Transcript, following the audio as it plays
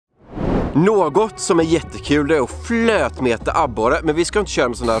Något som är jättekul det är att flötmeta abborre. Men vi ska inte köra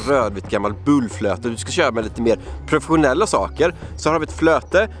med sån där rödvitt gammal bullflöte. Vi ska köra med lite mer professionella saker. Så har vi ett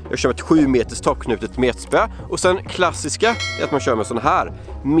flöte. Jag kör med ett 7 meters toppknutet metspö. Och sen klassiska är att man kör med såna här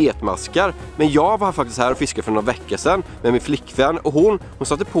metmaskar. Men jag var faktiskt här och fiskade för några veckor sedan med min flickvän. Och hon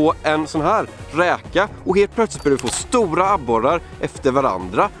satte på en sån här räka. Och helt plötsligt började vi få stora abborrar efter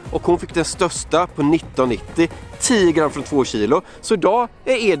varandra. Och hon fick den största på 19,90. 10 gram från 2 kilo. Så idag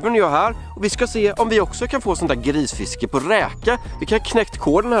är Edvin och jag här och vi ska se om vi också kan få sånt där grisfiske på räka. Vi kan ha knäckt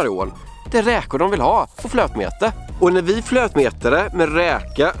koden här i år. Det är räkor de vill ha på flötmete. Och när vi flötmetade med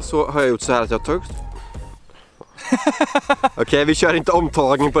räka så har jag gjort så här att jag tagit... Okej, vi kör inte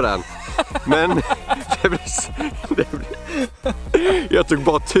omtagning på den. Men jag tog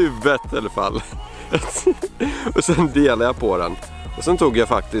bara tuvet i alla fall. Och sen delade jag på den. Och sen tog jag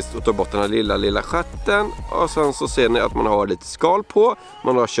faktiskt och tog bort den här lilla stjärten. Och sen så ser ni att man har lite skal på.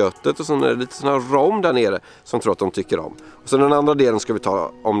 Man har köttet och sen är det lite sån här rom där nere som tror att de tycker om. Och sen den andra delen ska vi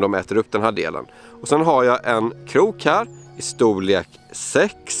ta om de äter upp den här delen. Och sen har jag en krok här i storlek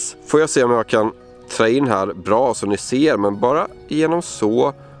 6. Får jag se om jag kan trä in här bra så ni ser. Men bara genom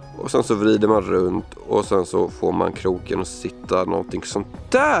så. Och sen så vrider man runt och sen så får man kroken att sitta någonting sånt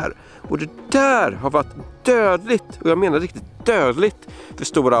där. Och det där har varit dödligt. Och jag menar riktigt dödligt för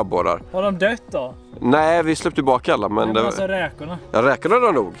stora abborrar. Har de dött då? Nej, vi släppte tillbaka alla. Men det alltså räkorna? Ja, räkorna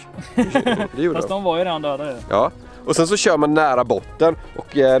de nog. Det gjorde fast de var ju redan döda. Ja. Och sen så kör man nära botten.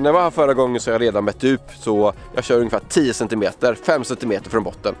 Och när jag var här förra gången så har jag redan mätt upp. Så jag kör ungefär 10 cm, 5 cm från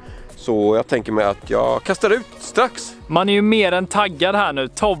botten. Så jag tänker mig att jag kastar ut strax. Man är ju mer än taggad här nu.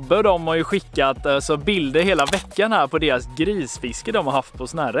 Tobbe och de har ju skickat bilder hela veckan här på deras grisfiske de har haft på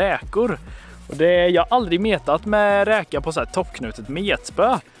såna här räkor. Och jag har aldrig metat med räka på så här toppknutet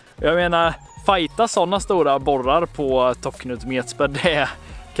metspö. Jag menar, fighta sådana stora borrar på toppknutet metspö, det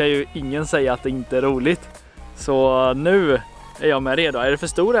kan ju ingen säga att det inte är roligt. Så nu är jag med redo. Är det för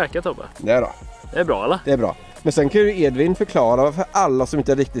stor räka, Tobbe? Nej då. Det är bra, eller? Det är bra. Men sen kan ju Edvin förklara för alla som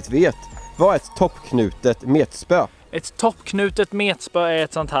inte riktigt vet. Vad är ett toppknutet metspö? Ett toppknutet metspö är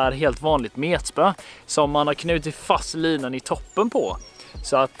ett sånt här helt vanligt metspö som man har knutit fast linan i toppen på.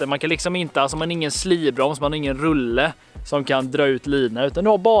 Så att man kan liksom inte, alltså man har ingen slibroms, man har ingen rulle som kan dra ut lina, utan du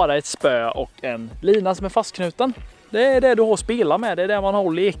har bara ett spö och en lina som är fastknuten. Det är det du har att spela med, det är det man har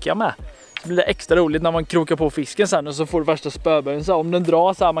att leka med. Så blir det extra roligt när man krokar på fisken sen och så får du värsta spöbön. Så om den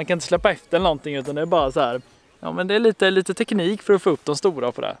drar så här, man kan inte släppa efter någonting, utan det är bara så här. Ja, men det är lite teknik för att få upp de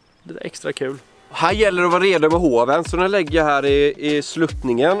stora på det. Det är extra kul. Här gäller det att vara redo med hoven, så den lägger jag här i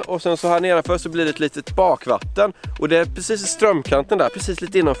sluttningen. Och sen så här nedanför så blir det ett litet bakvatten. Och det är precis i strömkanten där, precis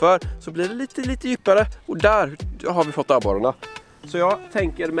lite innanför. Så blir det lite djupare. Och där har vi fått abborrarna. Så jag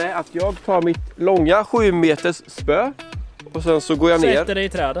tänker med att jag tar mitt långa 7 meters spö. Och sen så går jag ner. Sätter det i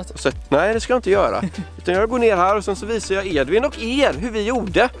trädet? Nej, det ska jag inte göra. Utan jag går ner här och sen så visar jag Edvin och er hur vi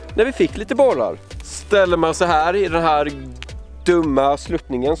gjorde när vi fick lite borrar. Ställer man så här i den här dumma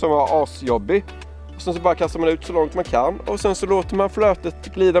sluttningen som var asjobbig. Och sen så bara kastar man ut så långt man kan. Och sen så låter man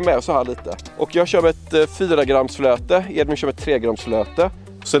flötet glida med så här lite. Och jag kör med ett 4 grams flöte. Edvin kör med ett 3 grams flöte.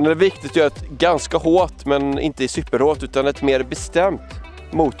 Sen är det viktigt att göra ett ganska hårt, men inte superhårt, utan ett mer bestämt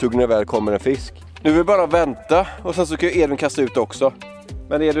mothugg när väl kommer en fisk. Nu vill vi bara vänta och sen så kan Edvin kasta ut också.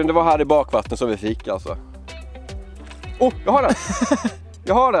 Men Edvin, det var här i bakvatten som vi fick alltså. Jag har den!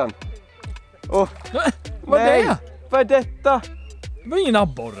 Jag har den! Vad är det? Vad är detta? Det var ingen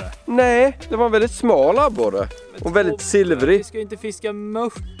abborre. Nej, det var en väldigt smal abborre. Och väldigt silvrig. Vi ska inte fiska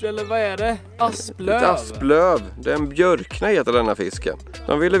mört, eller vad är det? Asplöv. Ett asplöv. Det är en björkna heter denna fisken.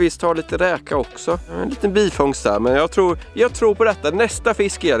 De ville visst ha lite räka också. En liten bifångst där, men jag tror på detta. Nästa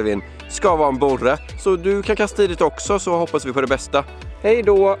fisk, Edvin, ska vara en borre. Så du kan kasta i det också, så hoppas vi på det bästa. Hej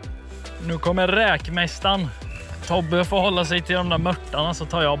då! Nu kommer räkmästaren. Tobbe får hålla sig till de där mörtarna, så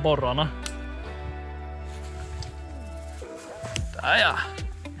tar jag borrarna. Där ja.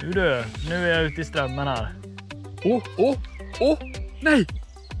 Nu är jag ute i strömmen här. Nej!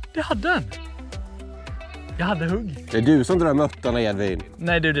 Det hade den! Jag hade hugg. Det är du som drar mörtarna, Edvin.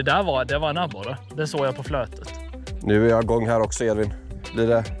 Nej du, det var en abborre. Det såg jag på flötet. Nu är jag igång här också, Edvin. Blir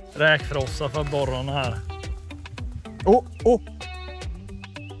det? Räkfrossa för borrarna här.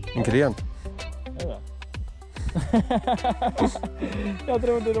 En gren. Jag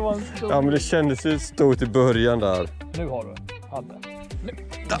trodde det var en stor. Ja, men det kändes ju stort i början där. Nu har du. Hade.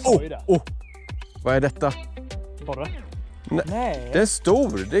 Vad är detta? Borre? Nej. Det är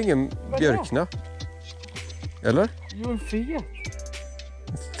stor, det är ingen björkna. Eller? Jo, en fet.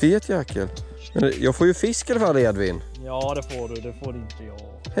 En fet jäkel. Men jag får ju fisk i alla fall, Edvin. Ja, det får du. Det får inte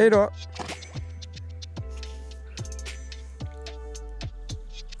jag. Hej då.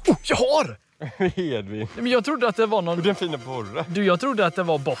 Jag har! Edvin. Men jag trodde att det var någon... Den fina borre. Du, jag trodde att det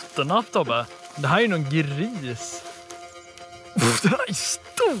var bottennapp, Tobbe. Det här är någon gris. Den här är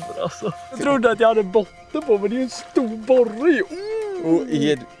stor alltså. Jag trodde att jag hade botten på, men det är en stor borre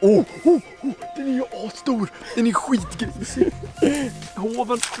i. Den är ju stor. Den är skitgrisig.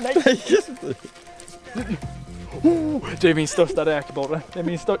 Hoven. Nej. Det är min största räkborre. Det är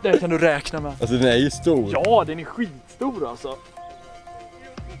min största. Det kan du räkna med. Alltså den är ju stor. Ja, den är skitstor alltså.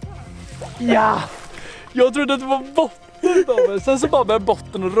 Ja! Jag trodde att det var botten av. Sen så bara började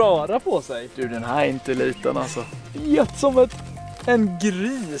botten att röra på sig. Du, den här är inte liten alltså. Fet som en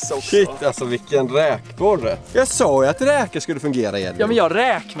gris också. Shit, alltså vilken räkborre. Jag sa ju att räkor skulle fungera igen. Ja, men jag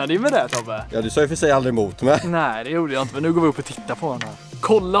räknade ju med det, Tobbe. Ja, du sa ju för sig aldrig emot mig. Nej, det gjorde jag inte. Men nu går vi upp och tittar på den här.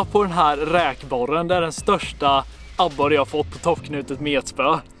 Kolla på den här räkborren. Det är den största abborre jag fått på toppknutet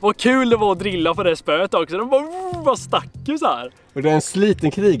metspö. Vad kul det var att drilla på det spöet också. De bara stack ju så här. Och det är en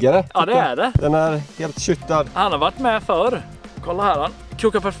sliten krigare. Ja, det är det. Den är helt kyttad. Han har varit med förr. Kolla här, han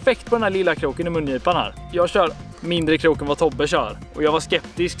krokar perfekt på den här lilla kroken i mungipan här. Jag kör mindre kroken vad Tobbe kör. Och jag var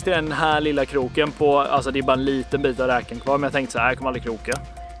skeptisk till den här lilla kroken på, alltså det är bara en liten bit av räken kvar. Men jag tänkte så här, jag kommer aldrig kroka.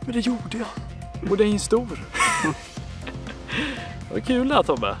 Men det gjorde jag. Och det är en stor. Vad kul det här,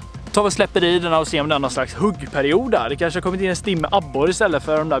 Tobbe. Tobbe släpper i den och ser om det är någon slags huggperiod där. Det kanske har kommit in en stimme abborre istället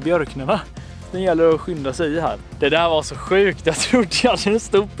för de där björknerna. Det gäller att skynda sig i här. Det där var så sjukt. Jag trodde jag hade en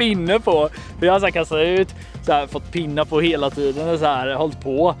stor pinne på. För jag har så här kastat ut, så här, fått pinna på hela tiden och så här, hållit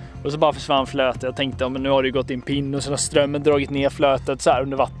på. Och så bara försvann flötet. Jag tänkte, men nu har det gått in pinn och så har strömmen dragit ner flötet så här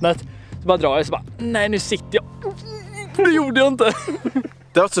under vattnet. Så bara drar jag så bara, nej nu sitter jag. Det gjorde jag inte.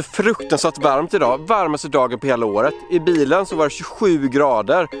 Det var så fruktansvärt varmt idag. Varmaste dagen på hela året. I bilen så var det 27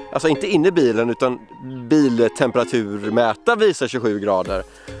 grader. Alltså inte inne i bilen utan biltemperaturmätaren visar 27 grader.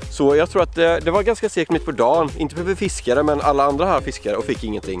 Så jag tror att det var ganska segt mitt på dagen. Inte för fiskare men alla andra här fiskare och fick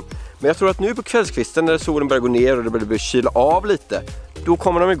ingenting. Men jag tror att nu på kvällskvisten när solen börjar gå ner och det börjar kyla av lite. Då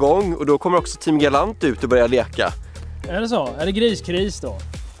kommer de igång och då kommer också Team Galant ut och börja leka. Är det så? Är det griskris då?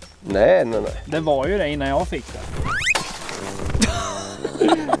 Nej. Det var ju det innan jag fick det.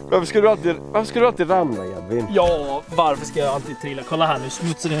 Varför ska du alltid ramla, Edvin? Ja, varför ska jag alltid trilla? Kolla här, nu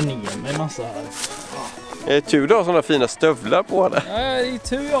smutsar jag ner mig en massa här. Det är tur du har sådana fina stövlar på det. Ja, det är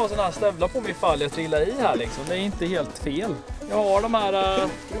tur jag har sådana här stövlar på mig ifall jag trillar i här liksom. Det är inte helt fel. Jag har de här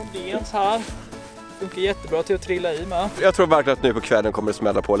grundens här. Det funkar jättebra till att trilla i med. Jag tror verkligen att nu på kvällen kommer det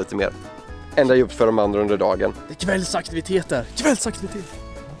smälla på lite mer. Ända gjort för de andra under dagen. Det är kvällsaktiviteter. Kvällsaktiviteter.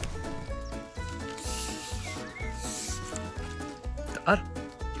 Där.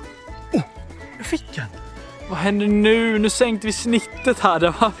 Jag fick en. Vad händer nu? Nu sänkte vi snittet här.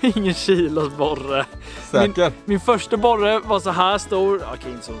 Det var ingen kilos borre. Min första borre var så här stor.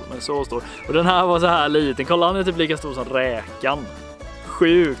 Okej, inte så, men så stor. Och den här var så här liten. Kolla, han är typ lika stor som räkan.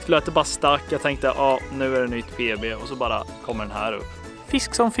 Sjukt. Flötet bara stack. Jag tänkte, ja, nu är det nytt PB. Och så bara kommer den här upp.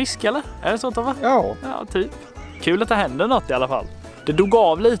 Fisk som fisk, eller? Är det så, Tobbe? Ja. Ja, typ. Kul att det hände något i alla fall. Det dog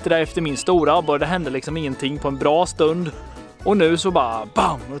av lite där efter min stora abborre. Det hände liksom ingenting på en bra stund. Och nu så bara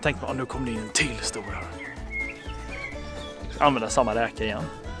bam! Och då tänkte man, nu kommer det in en till stor här. Använda samma räka igen.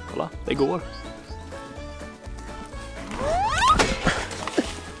 Kolla, det går.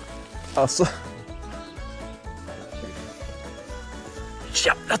 Alltså.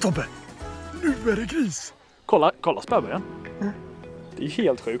 Jävla Tobbe! Nu är det gris! Kolla spöbörjan. Det är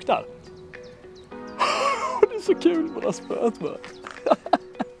helt sjukt där. Det är så kul med det här spöet med.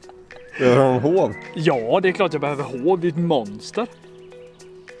 Jag har en hov. Ja, det är klart jag behöver hov. Det är ett monster.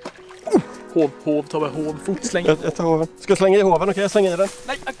 Hov, Tobbe, hov. Fort, släng. Jag tar hoven. Ska jag slänga i hoven? Okej, jag slänger i den.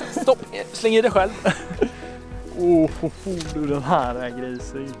 Nej, stopp. Släng i det själv. Du, den här är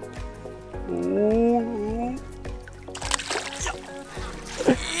grisig.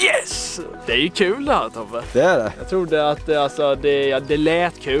 Yes! Det är ju kul det här, Tobbe. Det är det. Jag trodde att det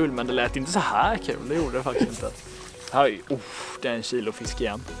lät kul, men det lät inte så här kul. Det gjorde det faktiskt inte. Här, det är en kilo fisk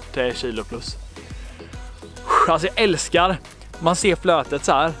igen. Det är kilo plus. Alltså jag älskar. Man ser flötet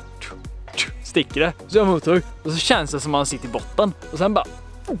så här. Sticker det. Så jag mottog. Och så känns det som man sitter i botten. Och sen bara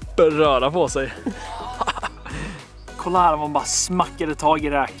börjar röra på sig. Kolla här, man bara smackade tag i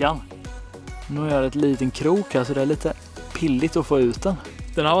räkan. Nu är det ett liten krok här så det är lite pilligt att få ut den.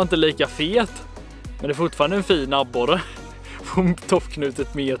 Den här var inte lika fet. Men det är fortfarande en fin abborre. På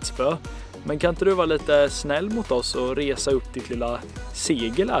toppknutet med ett spö. Men kan inte du vara lite snäll mot oss och resa upp ditt lilla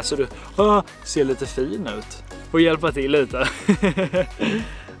segel här så du ser lite fin ut. Och hjälpa till lite.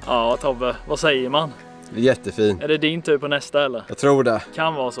 Ja, Tobbe, vad säger man? Det är jättefin. Är det din tur på nästa eller? Jag tror det.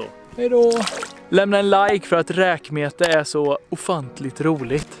 Kan vara så. Hej då! Lämna en like för att räkmete är så ofantligt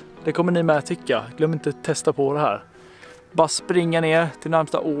roligt. Det kommer ni med tycka. Glöm inte att testa på det här. Bara springa ner till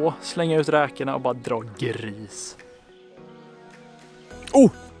närmsta å, slänga ut räkorna och bara dra gris.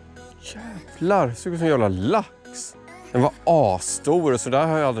 Oh! Jävlar, såg ut som en jävla lax. Den var asstor, så där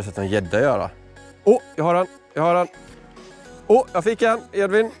har jag aldrig sett en gädda göra. Jag har den. Jag fick en.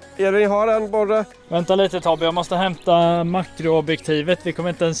 Edvin, jag har en borre. Vänta lite Tobbe, jag måste hämta makroobjektivet. Vi kommer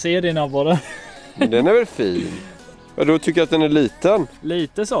inte ens se din abborre. Den är väl fin. Men då tycker jag att den är liten.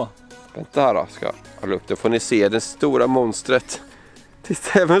 Lite så. Vänta här då, ska jag hålla upp det. Får ni se det stora monstret.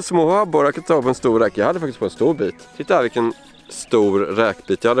 Titta, även små abborrar kan ta på en stor räk. Jag hade faktiskt på en stor bit. Titta här vilken stor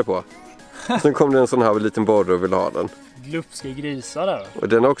räkbit jag hade på. Sen kom det en sån här liten borre och ville ha den. Glupska grisar där. Och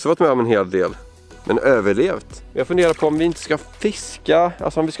den har också varit med om en hel del. Men överlevt. Jag funderar på om vi inte ska fiska.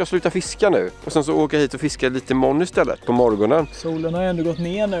 Alltså om vi ska sluta fiska nu. Och sen så åka hit och fiska lite imorgon istället på morgonen. Solen har ju ändå gått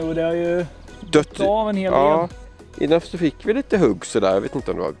ner nu och det har ju dött av en hel del. Ja, innan så fick vi lite hugg sådär. Jag vet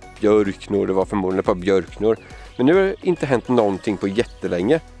inte om det var björknor. Det var förmodligen bara björknor. Men nu har det inte hänt någonting på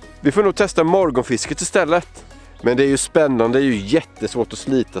jättelänge. Vi får nog testa morgonfisket istället. Men det är ju spännande. Det är ju jättesvårt att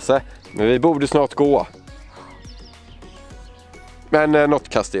slita sig. Men vi borde snart gå. Men något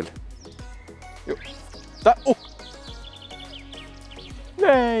kast till. Jo. Där.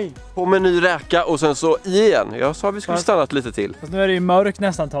 Nej! På med en ny räka och sen så igen. Jag sa att vi skulle stannat lite till. Fast nu är det ju mörkt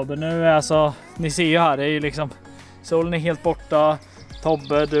nästan Tobbe. Nu är alltså, ni ser ju här, det är ju liksom, solen är helt borta.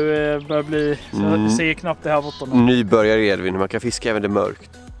 Tobbe, du börjar bli, du ser knappt det här borta. Nybörjar Edvin, man kan fiska även det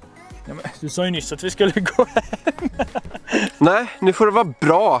mörkt. Ja, men, du sa ju nyss att vi skulle gå hem. Nej, nu får det vara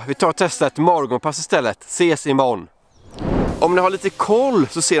bra. Vi tar och testar ett morgonpass istället. Ses imorgon. Om ni har lite koll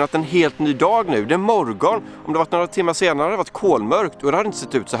så ser ni att det är en helt ny dag nu. Det är morgon. Om det varit några timmar senare hade det varit kolmörkt och det hade inte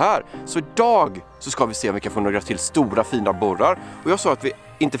sett ut så här. Så idag så ska vi se om vi kan få några till stora fina borrar. Och jag sa att vi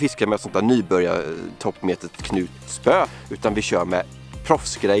inte fiskar med sånt där nybörjar toppmetet knutspö utan vi kör med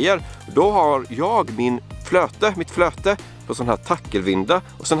proffsgrejer. Då har jag mitt flöte på sån här tackelvinda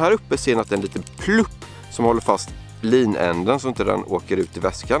och sen här uppe ser ni att det är en liten plupp som håller fast linänden så inte den åker ut i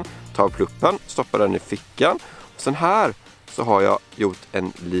väskan. Tar pluppen, stoppar den i fickan. Och sen här så har jag gjort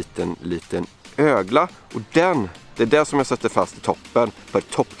en liten ögla och det är det som jag sätter fast i toppen för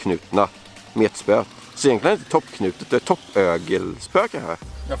toppknutna metspöet. Så egentligen är det inte toppknutet, det är toppögelspö kanske.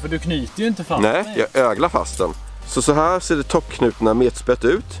 Ja, för du knyter ju inte fast. Nej, jag öglar fast den. Så här ser det toppknutna metspöet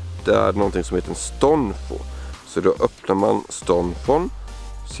ut. Det är någonting som heter en stonfo. Så då öppnar man stonfon,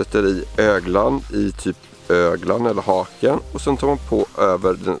 sätter i öglan i typ öglan eller haken och sen tar man på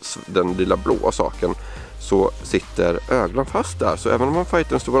över den lilla blåa saken så sitter öglan fast där. Så även om man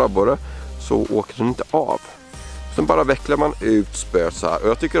fightar en stor abborre så åker den inte av. Sen bara vecklar man ut spöet så här. Och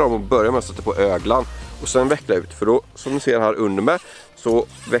jag tycker om att börja med att sätta på öglan och sen veckla ut. För då, som ni ser här under mig, så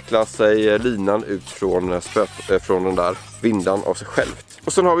vecklar sig linan ut från den där vindan av sig självt.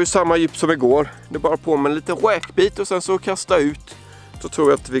 Och sen har vi samma djup som igår. Det är bara på med en liten räkbit och sen så kasta ut. Så tror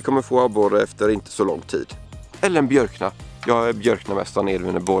jag att vi kommer få abborre efter inte så lång tid. Eller en björkna. Jag är björknamästaren,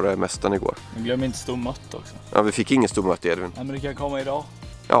 Edvin är borremästaren igår. Men glöm inte stormatt också. Ja, vi fick ingen stormatt, Edvin. Ja, men det kan komma idag.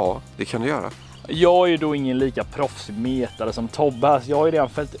 Ja, det kan du göra. Jag är ju då ingen lika proffsmetare som Tobbe här, så jag har ju redan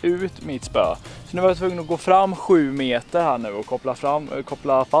fällt ut mitt spö. Så nu var jag tvungen att gå fram 7 meter här nu och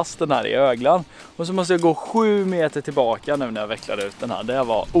koppla fast den här i öglan. Och så måste jag gå 7 meter tillbaka nu när jag vecklade ut den här. Det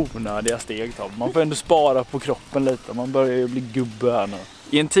var onödiga steg, Tobbe. Man får ändå spara på kroppen lite, man börjar ju bli gubbe här nu.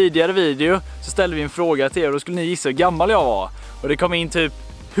 I en tidigare video så ställde vi en fråga till er och då skulle ni gissa hur gammal jag var. Och det kom in typ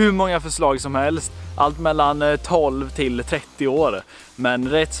hur många förslag som helst. Allt mellan 12 till 30 år. Men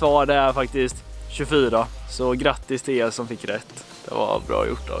rätt svar det är faktiskt 24. Så grattis till er som fick rätt. Det var bra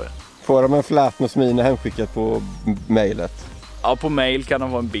gjort av er. Får de en flätnosmina hemskickat på mejlet? Ja, på mail kan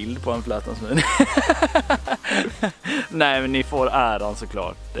de få en bild på en flätnosmin. Nej, men ni får äran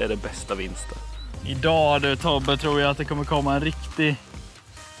såklart. Det är det bästa vinsten. Idag du Tobbe tror jag att det kommer komma en riktig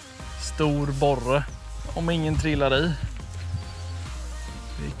stor borre. Om ingen trillar i.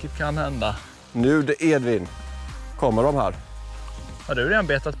 Vilket kan hända. Nu det Edvin. Kommer de här? Har du redan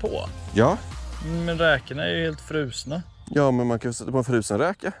betat på? Ja. Men räkorna är ju helt frusna. Ja, men man kan sätta på en frusen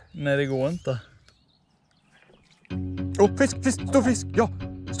räka. Nej, det går inte. Fisk, stor fisk. Ja,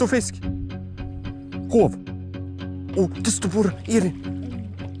 stor fisk. Hov. Det är stor borre,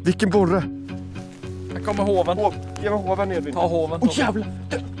 Edvin. Vilken borre. Här kommer hoven. Ge mig hoven, Edvin. Ta hoven. Jävlar.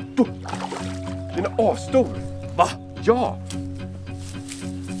 Den är asstor. Va? Ja.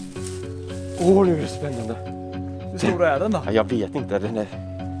 Nu är det spännande. Hur stor är den då? Jag vet inte,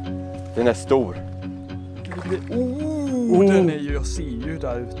 den är stor. Den är ju, jag ser ju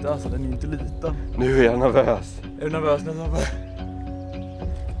där ute, alltså den är inte liten. Nu är jag nervös. Är du nervös nu?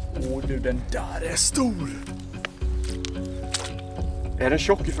 Du, den där är stor. Är den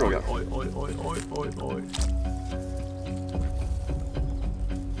tjock i frågan? Oj.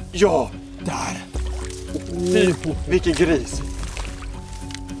 Ja! Där! Vilken gris!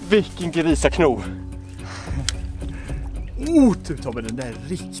 Vilken grisakno! Du Tobbe, den där är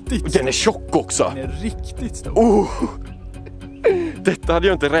riktigt. Den är tjock också! Den är riktigt stor. Detta hade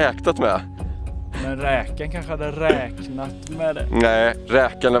jag inte räknat med. Men räkan kanske hade räknat med det. Nej,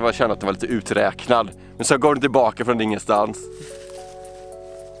 räkan var kände att den var lite uträknad. Men så går den tillbaka från ingenstans.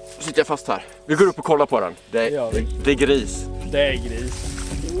 Nu sitter jag fast här. Vi går upp och kollar på den. Det är gris. Det är gris.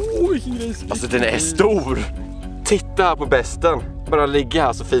 Vilken gris. Alltså den är stor. Titta här på besten. Bara ligga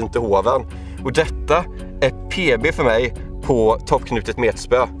här så fint i hoven. Och detta är PB för mig på toppknutet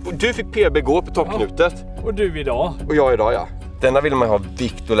metspö. Och du fick PB gå på toppknutet. Ja. Och du idag. Och jag idag, ja. Denna vill man ha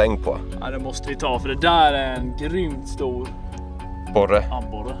vikt och längd på. Ja, det måste vi ta för det där är en grymt stor abborre.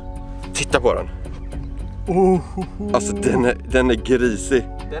 Titta på den. Alltså den är grisig.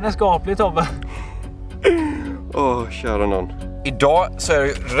 Den är skaplig, Tobbe. Kära någon. Idag så är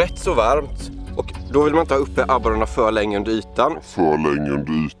det rätt så varmt. Och då vill man inte ha uppe abborrarna för länge under ytan.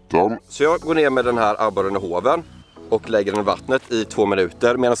 Så jag går ner med den här abborren i hoven och lägger den i vattnet i 2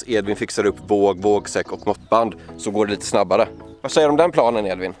 minuter. Medan Edvin fixar upp vågsäck och måttband så går det lite snabbare. Vad säger du om den planen,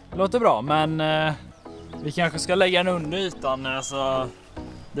 Edvin? Låter bra, men vi kanske ska lägga den under ytan. Alltså,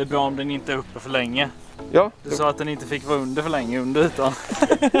 det är bra om den inte är uppe för länge. Ja. Du sa att den inte fick vara under för länge under ytan.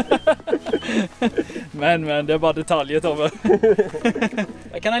 men det är bara detaljer, Tobbe.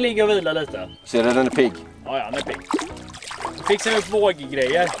 Jag kan ligga och vila lite. Ser du, den är pigg? Ja, den är pigg. Så fixar vi upp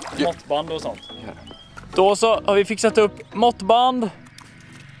våggrejer, måttband och sånt. Då så har vi fixat upp måttband,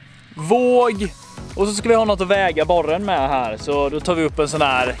 våg och så ska vi ha något att väga borren med här. Så då tar vi upp en sån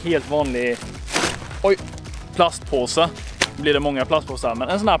här helt vanlig plastpåse. Nu blir det många plastpåsar, men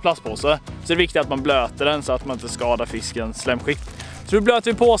en sån här plastpåse. Så det är viktigt att man blöter den så att man inte skadar fiskens slemskikt. Så då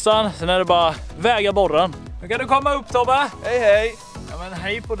blöter vi påsen, sen är det bara väga borren. Nu kan du komma upp, Tobbe. Hej! Ja, men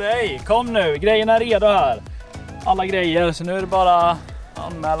hej på dig. Kom nu, grejerna är redo här. Alla grejer, så nu är det bara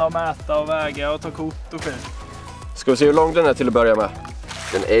anmäla och mäta och väga och ta kort och skit. Ska vi se hur lång den är till att börja med?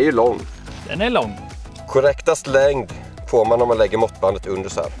 Den är ju lång. Den är lång. Korrektast längd får man om man lägger måttbandet under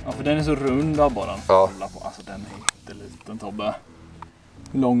så här. Ja, för den är så rund abborren. Ja. Alltså den är jätteliten, Tobbe.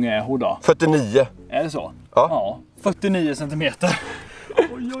 Hur lång är hon då? 49. Är det så? Ja. 49 centimeter.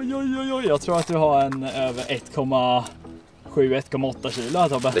 Oj. Jag tror att du har en över 1,7-1,8 kilo här,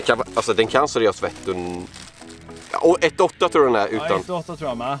 Tobbe. Den kan seriöst vetten. Och 1,8 tror jag den är utan. Ja, 1,8 tror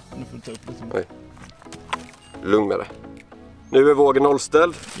jag med. Nu får du ta upp lite. Oj. Lugn med det. Nu är vågen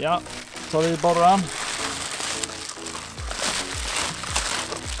nollställd. Ja, tar vi borran.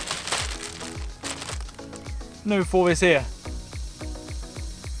 Nu får vi se.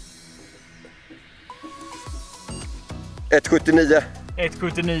 Ett 79.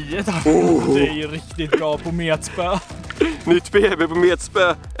 1,79. Det är ju riktigt bra på metspö. Nytt PB på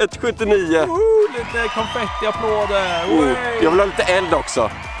metspö. 1,79. Lite konfettiapplåder. Jag vill ha lite eld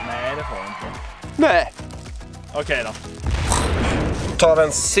också. Nej, det får jag inte. Nej. Okej då. Tar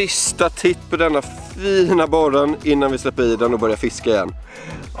en sista titt på denna fina borren innan vi släpper i den och börjar fiska igen.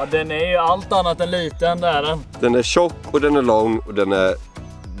 Ja, den är ju allt annat än liten, där den. Den är tjock och den är lång och den är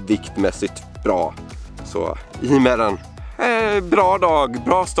viktmässigt bra. Så i med den. Bra dag,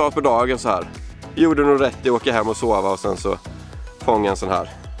 bra start på dagen så här. Gjorde nog rätt i att åka hem och sova och sen så fånga en sån här.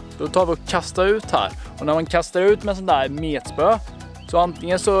 Då tar vi och kastar ut här. Och när man kastar ut med sån där metspö så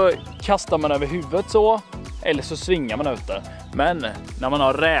antingen så kastar man över huvudet så eller så svingar man ut där. Men när man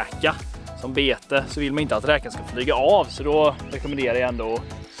har räka som bete så vill man inte att räkan ska flyga av, så då rekommenderar jag ändå att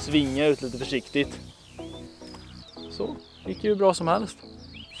svinga ut lite försiktigt. Så gick ju bra som helst.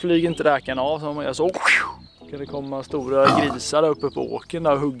 Flyger inte räkan av så man gör så kan det komma stora grisar uppe på åken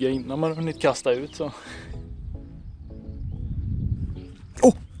där och hugga innan man hunnit kasta ut så.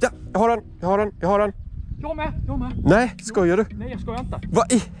 Ja, jag har den. Jag med. Nej, skojar du? Nej, jag skojar inte.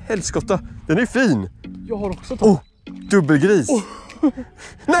 Vad i helskotta? Den är fin. Jag har också tagit. Dubbelgris.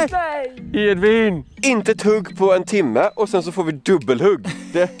 Nej! Edvin! Inte ett hugg på en timme och sen så får vi dubbelhugg.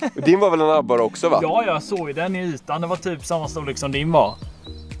 Din var väl en abborre också, va? Ja, jag såg ju den i ytan. Det var typ samma storlek som din var.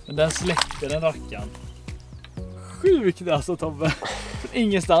 Men den släckte den rackaren. Sjukt alltså, Tobbe.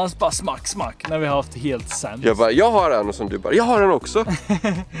 Ingenstans, bara smack när vi har haft helt sämst. Jag har en och som du bara, jag har den också.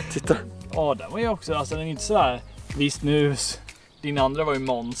 Titta. Ja, den var ju också, alltså den är inte sådär. Visst nu, din andra var ju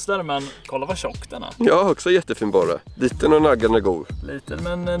monster, men kolla vad tjock den är. Jag har också jättefin borre. Liten och naggande god. Liten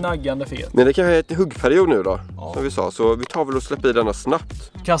men naggande fet. Men det kan vara ett huggperiod nu då, som vi sa. Så vi tar väl och släpper i denna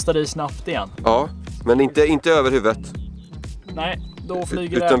snabbt. Kastar i snabbt igen. Ja, men inte över huvudet. Nej, då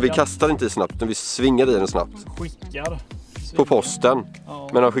flyger utan räkan. Vi kastar inte i snabbt, utan vi svingar i den snabbt. Skickar. På posten. Ja.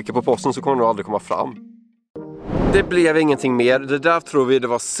 Men när man skickar på posten så kommer den aldrig komma fram. Det blev ingenting mer. Det där tror vi det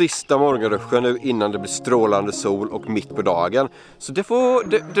var sista morgonruschen nu innan det blir strålande sol och mitt på dagen. Så det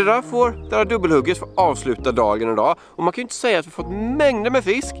där dubbelhugget får avsluta dagen idag. Och man kan ju inte säga att vi fått mängder med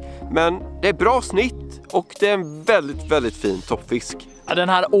fisk, men det är bra snitt och det är en väldigt, väldigt fin toppfisk. Ja, den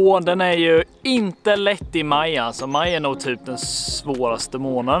här ån, den är ju inte lätt i maj. Alltså maj är nog typ den svåraste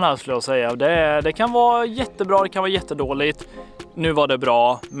månaden här, skulle jag säga. Det kan vara jättebra, det kan vara jättedåligt. Nu var det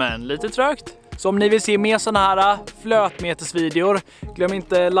bra, men lite trögt. Så om ni vill se mer sådana här flötmetesvideor, glöm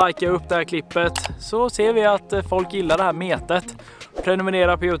inte likea upp det här klippet, så ser vi att folk gillar det här metet.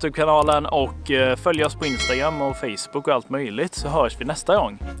 Prenumerera på YouTube-kanalen och följ oss på Instagram och Facebook och allt möjligt, så hörs vi nästa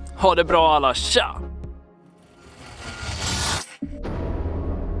gång. Ha det bra alla, tja!